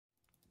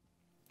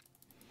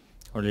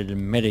or a little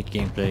medic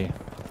gameplay.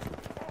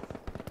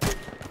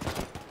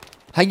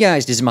 Hi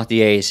guys, this is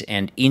Mattias,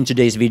 and in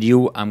today's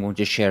video I'm going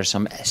to share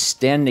some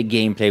STEN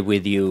gameplay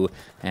with you.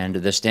 And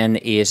the STEN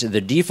is the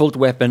default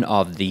weapon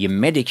of the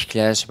medic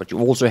class, but you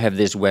also have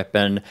this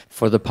weapon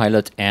for the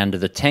pilot and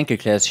the tanker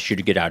class should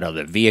you get out of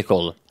the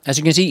vehicle. As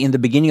you can see in the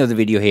beginning of the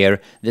video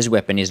here, this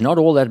weapon is not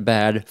all that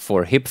bad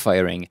for hip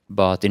firing,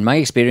 but in my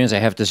experience I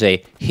have to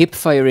say hip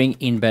firing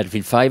in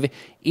Battlefield 5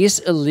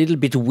 is a little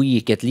bit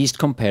weak, at least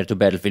compared to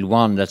Battlefield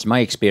 1, that's my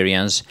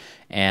experience,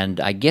 and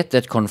I get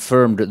that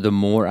confirmed the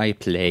more I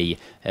play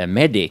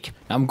medic.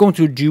 I'm going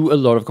to do a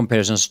lot of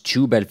comparisons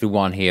to Battlefield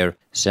 1 here,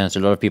 since a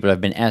lot of people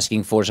have been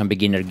asking for some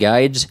beginner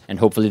guides, and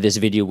hopefully this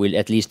video will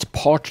at least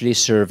partly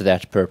serve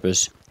that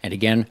purpose. And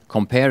again,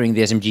 comparing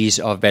the SMGs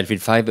of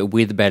Battlefield 5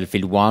 with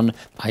Battlefield 1,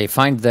 I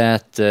find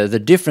that the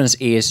difference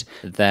is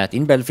that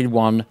in Battlefield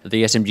 1,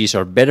 the SMGs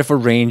are better for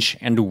range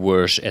and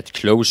worse at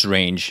close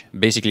range.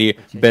 Basically,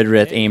 better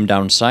at aim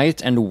down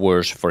sight and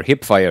worse for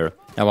hipfire.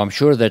 Now, I'm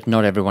sure that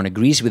not everyone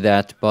agrees with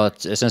that,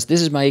 but since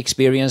this is my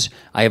experience,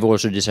 I have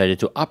also decided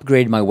to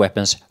upgrade my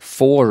weapons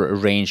for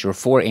range or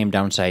for aim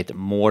down sight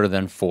more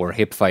than for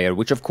hipfire,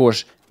 which of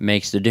course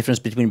makes the difference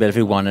between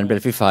Battlefield 1 and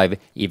Battlefield 5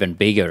 even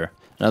bigger.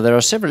 Now, there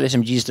are several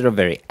SMGs that are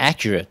very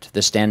accurate.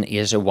 The STEN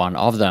is one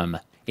of them.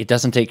 It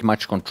doesn't take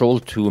much control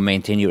to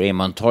maintain your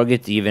aim on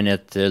target, even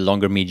at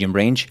longer medium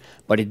range,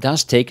 but it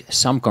does take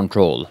some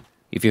control.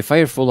 If you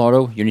fire full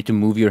auto, you need to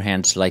move your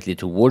hand slightly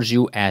towards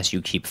you as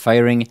you keep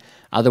firing.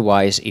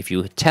 Otherwise, if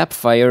you tap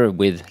fire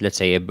with, let's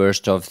say, a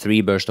burst of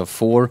 3, burst of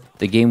 4,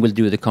 the game will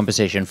do the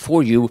compensation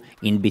for you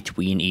in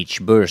between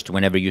each burst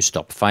whenever you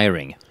stop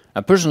firing.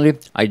 Personally,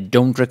 I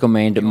don't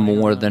recommend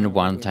more than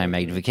one-time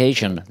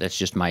magnification. That's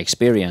just my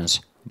experience.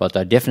 But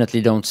I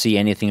definitely don't see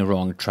anything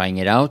wrong trying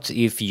it out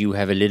if you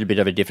have a little bit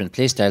of a different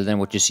playstyle than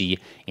what you see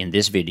in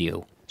this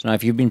video. So now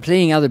if you've been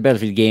playing other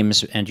Battlefield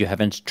games and you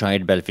haven't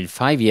tried Battlefield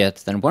 5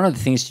 yet, then one of the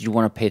things that you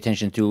want to pay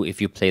attention to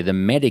if you play the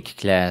medic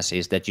class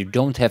is that you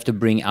don't have to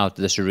bring out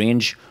the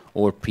syringe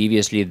or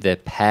previously the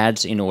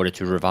pads in order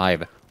to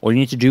revive. All you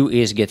need to do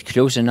is get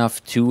close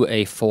enough to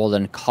a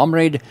fallen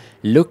comrade,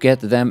 look at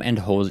them and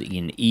hold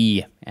in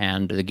E,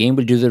 and the game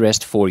will do the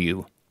rest for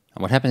you.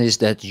 And what happens is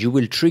that you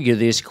will trigger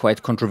this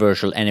quite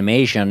controversial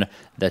animation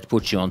that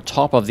puts you on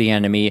top of the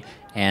enemy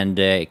and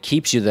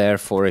keeps you there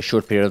for a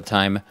short period of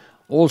time,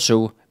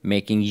 also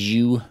making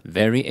you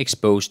very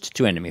exposed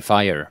to enemy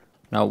fire.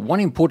 Now,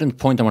 one important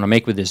point I want to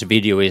make with this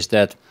video is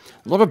that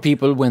a lot of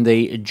people, when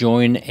they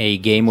join a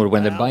game or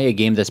when they buy a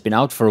game that's been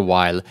out for a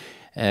while,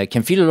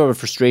 can feel a lot of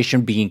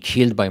frustration being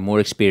killed by more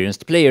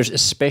experienced players,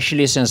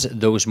 especially since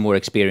those more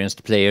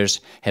experienced players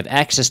have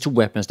access to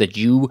weapons that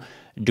you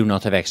do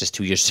not have access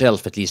to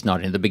yourself, at least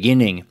not in the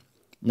beginning.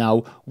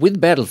 Now,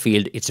 with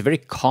Battlefield, it's very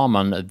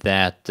common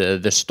that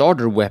the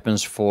starter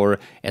weapons for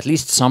at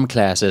least some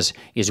classes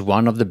is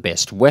one of the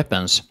best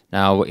weapons.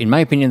 Now, in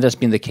my opinion, that's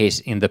been the case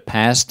in the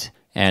past.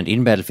 And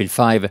in Battlefield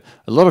 5, a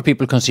lot of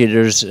people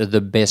considers the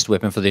best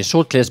weapon for the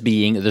assault class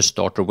being the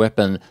starter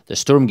weapon, the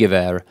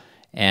Sturmgewehr.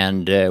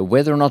 And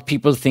whether or not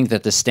people think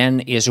that the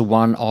STEN is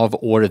one of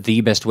or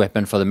the best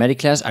weapon for the medic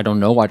class, I don't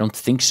know, I don't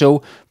think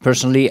so.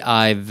 Personally,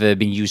 I've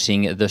been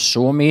using the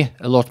Suomi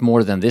a lot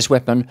more than this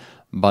weapon,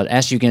 but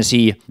as you can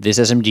see, this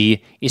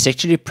SMG is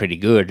actually pretty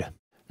good.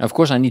 Now, of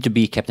course, I need to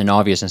be Captain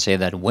Obvious and say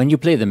that when you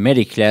play the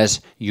medic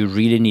class, you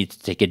really need to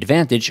take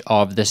advantage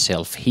of the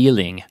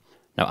self-healing.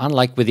 Now,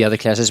 unlike with the other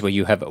classes where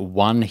you have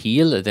one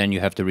heal, then you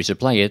have to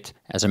resupply it,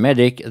 as a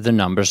medic, the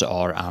numbers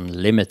are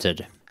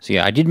unlimited. So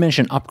yeah, I did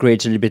mention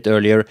upgrades a little bit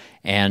earlier,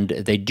 and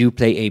they do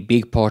play a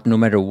big part no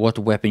matter what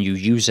weapon you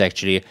use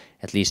actually,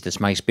 at least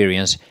that's my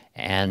experience.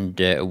 And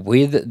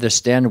with the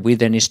STEN,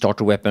 with any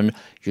starter weapon,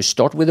 you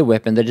start with a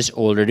weapon that is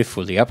already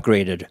fully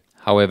upgraded.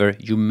 However,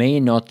 you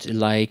may not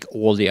like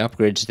all the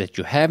upgrades that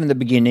you have in the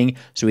beginning,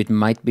 so it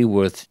might be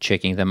worth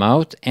checking them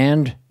out,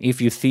 and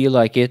if you feel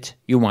like it,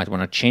 you might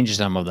want to change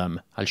some of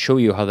them. I'll show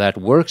you how that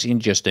works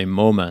in just a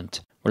moment.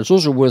 What's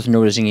also worth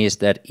noticing is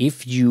that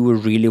if you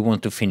really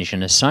want to finish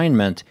an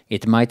assignment,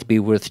 it might be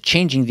worth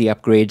changing the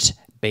upgrades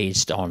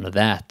based on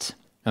that.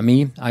 Now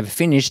me, I've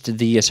finished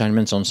the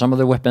assignments on some of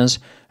the weapons.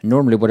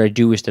 Normally what I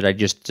do is that I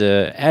just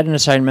add an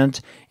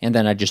assignment and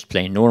then I just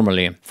play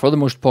normally. For the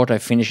most part I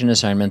finish an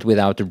assignment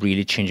without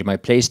really changing my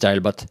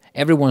playstyle, but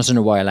every once in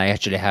a while I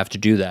actually have to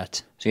do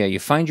that. So yeah, you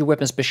find your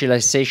weapon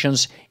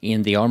specializations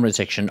in the armored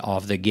section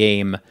of the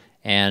game.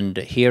 And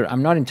here,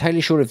 I'm not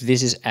entirely sure if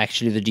this is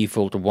actually the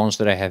default ones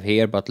that I have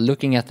here, but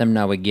looking at them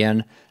now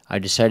again, I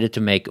decided to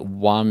make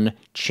one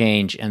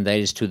change, and that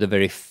is to the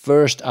very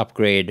first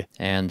upgrade.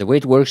 And the way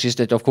it works is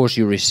that, of course,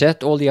 you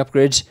reset all the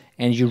upgrades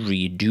and you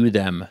redo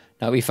them.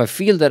 Now, if I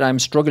feel that I'm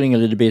struggling a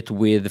little bit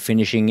with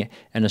finishing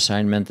an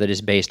assignment that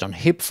is based on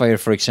hipfire,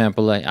 for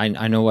example,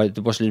 I know it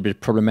was a little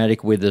bit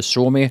problematic with the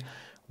Suomi.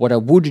 What I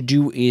would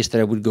do is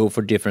that I would go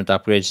for different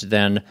upgrades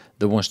than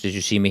the ones that you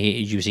see me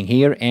using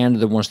here and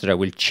the ones that I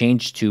will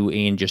change to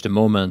in just a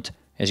moment.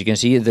 As you can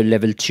see, the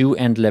level 2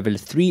 and level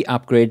 3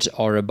 upgrades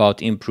are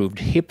about improved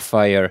hip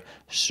fire,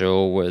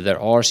 so there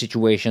are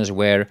situations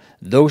where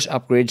those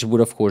upgrades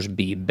would of course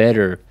be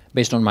better.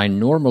 Based on my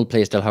normal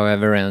playstyle,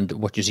 however, and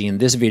what you see in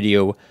this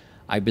video,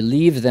 I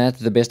believe that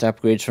the best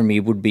upgrades for me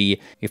would be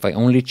if I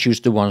only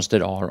choose the ones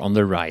that are on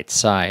the right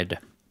side.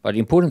 But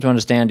important to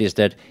understand is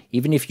that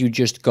even if you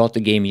just got the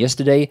game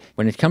yesterday,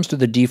 when it comes to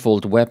the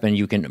default weapon,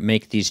 you can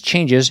make these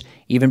changes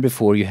even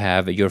before you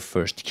have your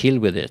first kill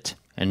with it.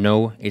 And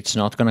no, it's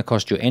not gonna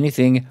cost you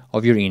anything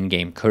of your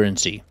in-game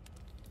currency.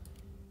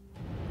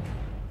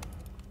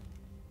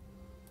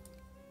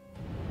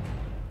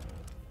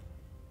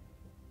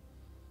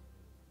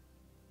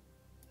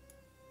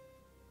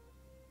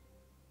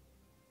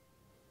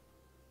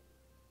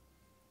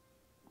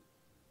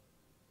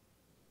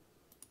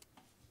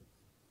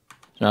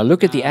 Now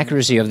look at the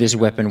accuracy of this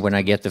weapon when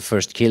I get the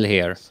first kill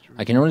here.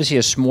 I can only see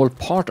a small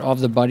part of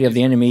the body of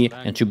the enemy,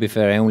 and to be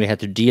fair I only had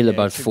to deal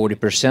about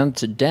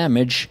 40%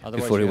 damage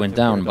before he went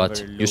down,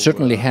 but you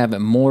certainly have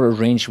more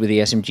range with the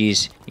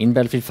SMGs in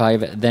Battlefield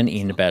 5 than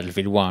in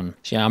Battlefield 1.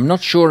 So yeah, I'm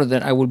not sure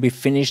that I will be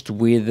finished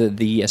with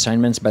the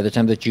assignments by the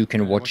time that you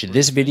can watch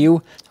this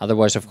video.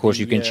 Otherwise, of course,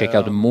 you can check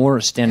out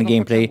more STEN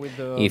gameplay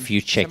if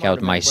you check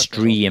out my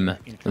stream.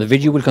 The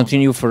video will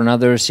continue for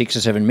another 6 or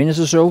 7 minutes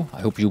or so.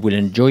 I hope you will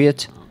enjoy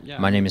it.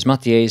 My name is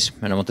Mattias,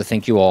 and I want to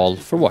thank you all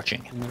for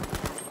watching.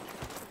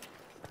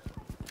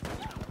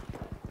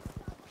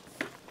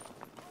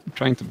 I'm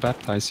trying to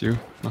baptize you,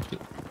 Matti.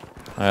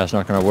 That's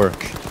not gonna work.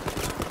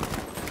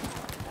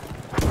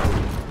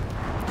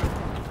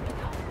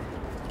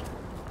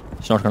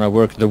 It's not gonna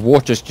work. The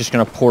water's just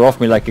gonna pour off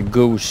me like a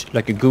goose,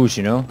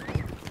 you know?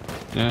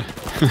 Yeah.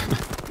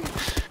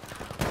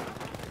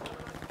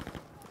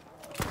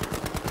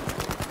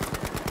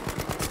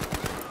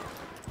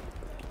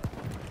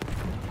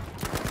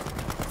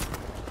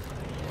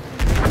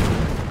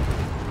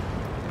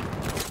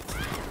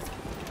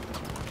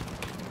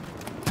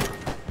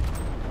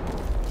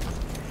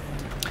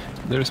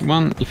 There's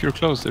one, if you're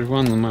close, there's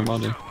one on my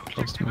body,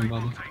 close to my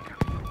body.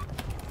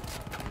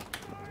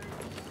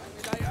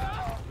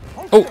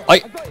 Oh,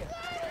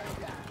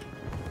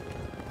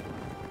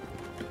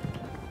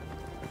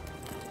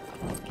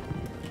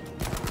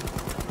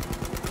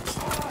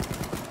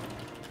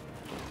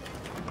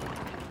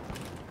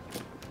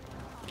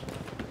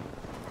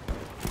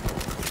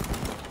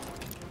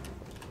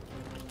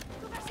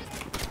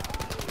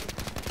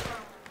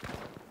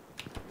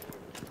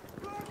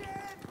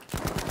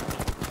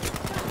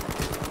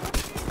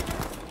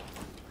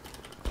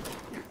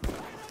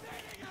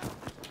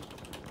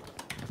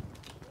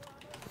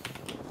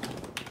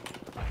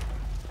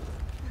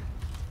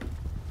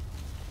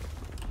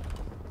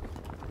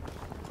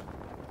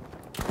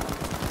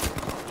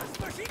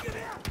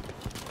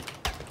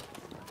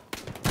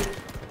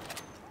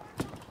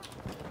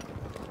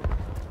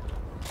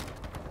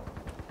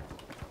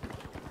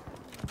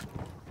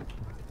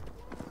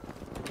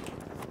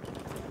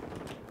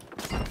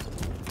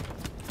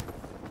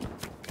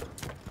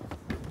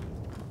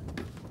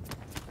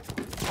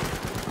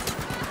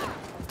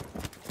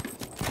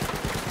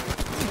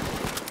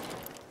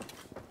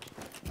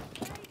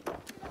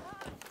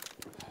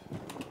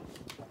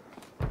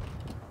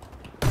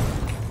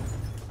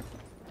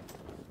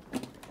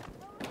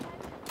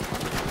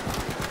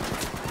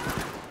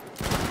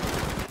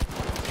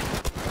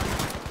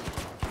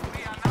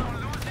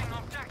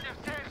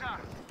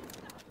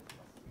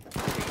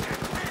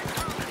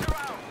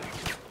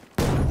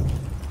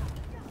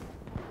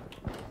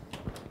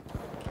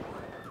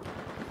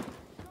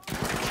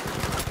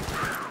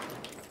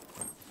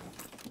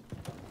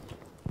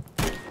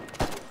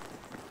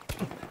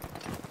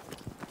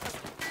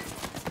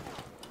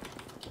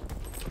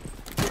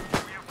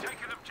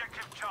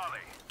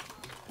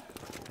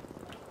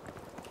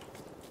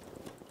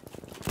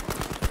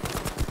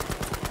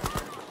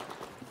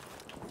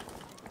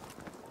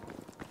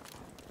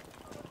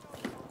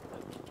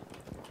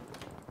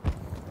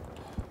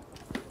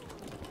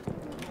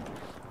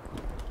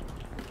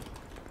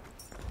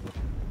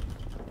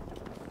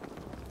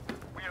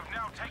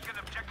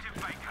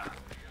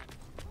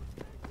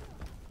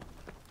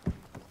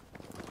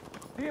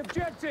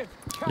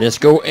 let's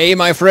go A,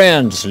 my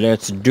friends.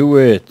 Let's do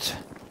it.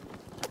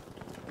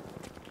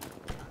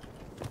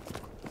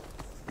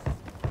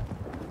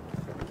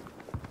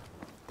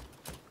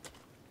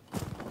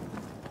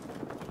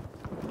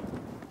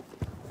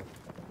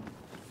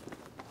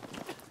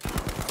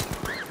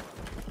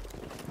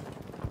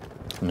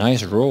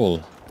 Nice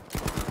roll.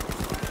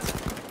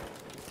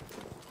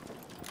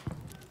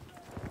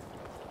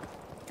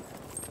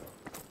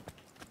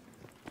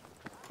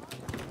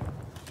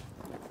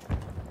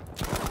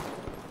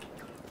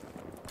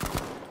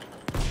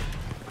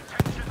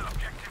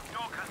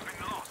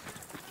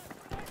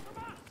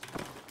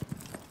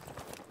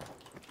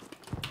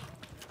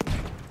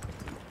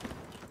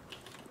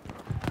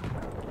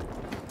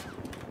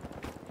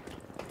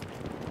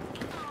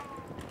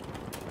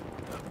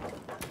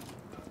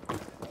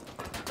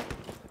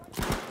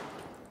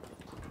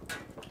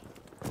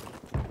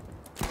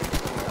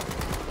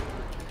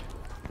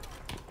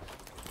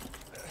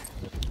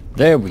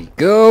 There we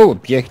go.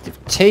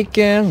 Objective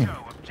taken.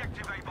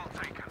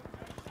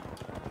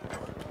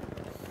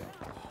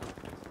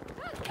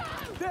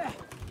 There!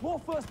 More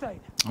first aid!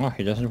 Oh,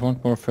 he doesn't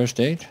want more first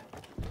aid?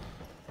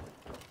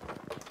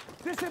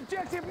 This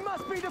objective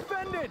must be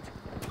defended!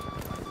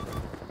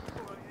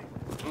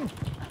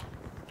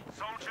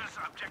 Soldiers,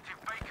 objective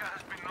Baker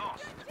has been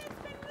lost.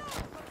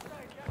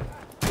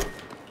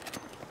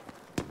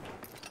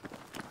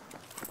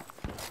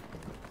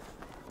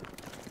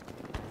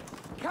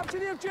 Capture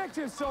the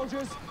objective,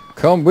 soldiers!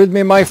 Come with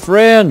me, my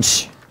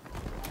friends!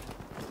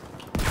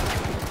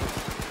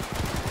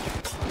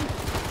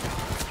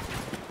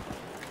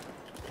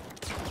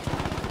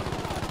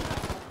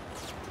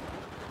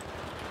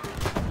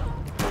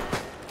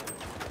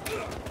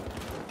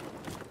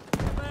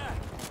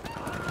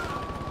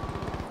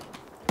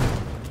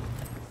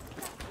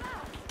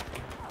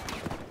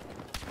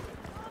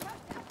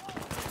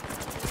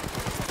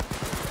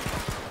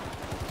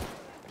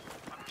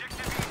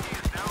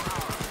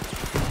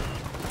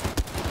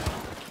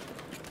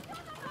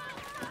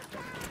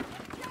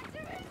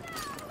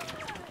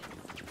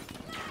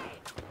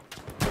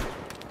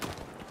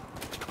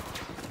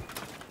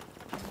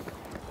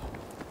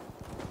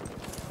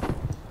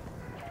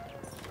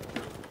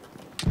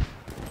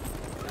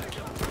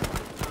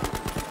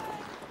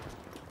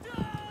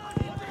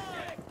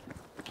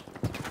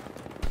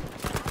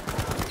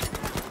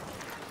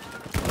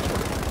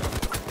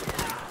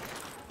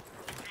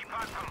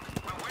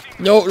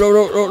 No, no,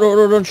 no, no, no,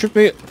 no, don't shoot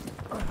me.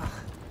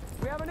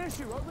 We have an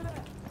issue over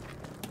there!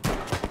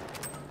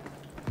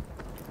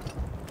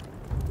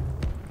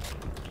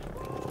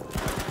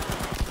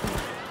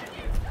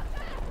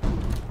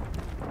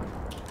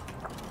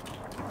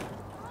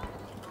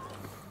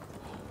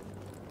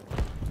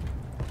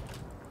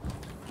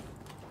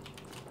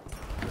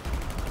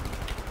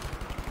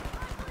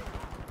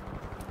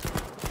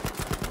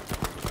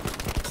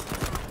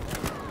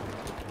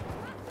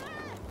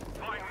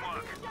 Fine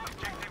work.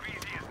 Objective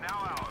easy is now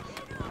ours.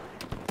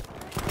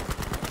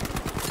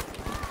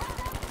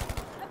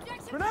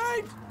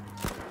 Grenade!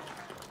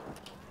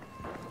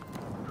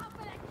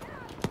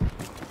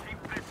 Keep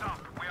this up.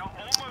 We are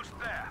almost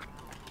there.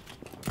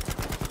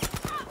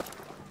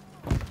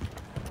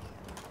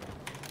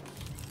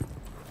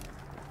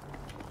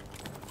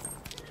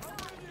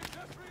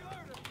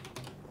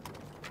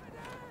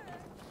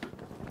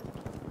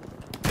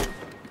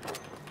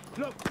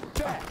 Look,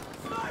 there!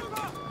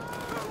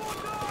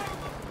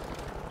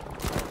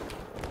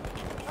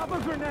 Have a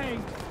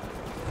grenade!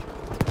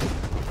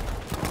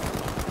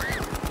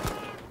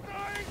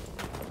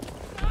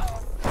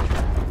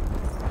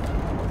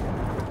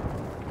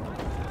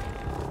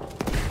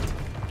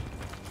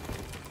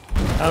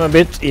 I'm a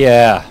bit,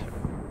 yeah.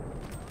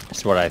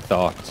 That's what I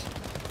thought.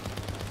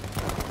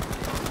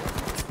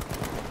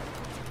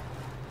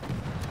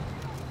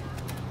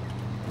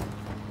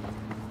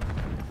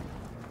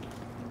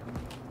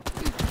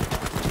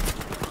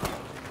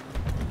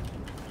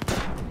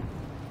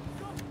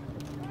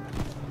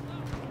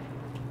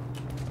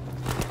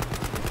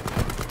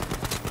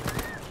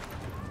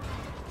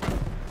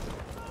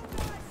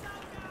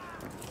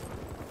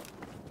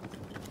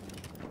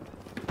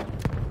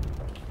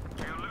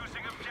 We are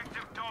losing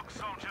objective dog,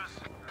 soldiers.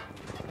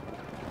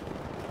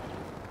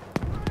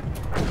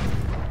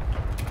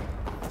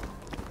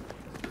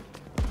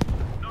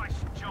 Nice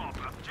job.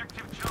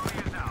 Objective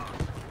Charlie is ours.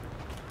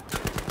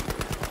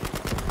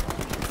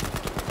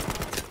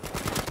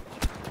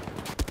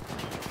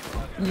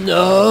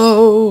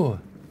 No!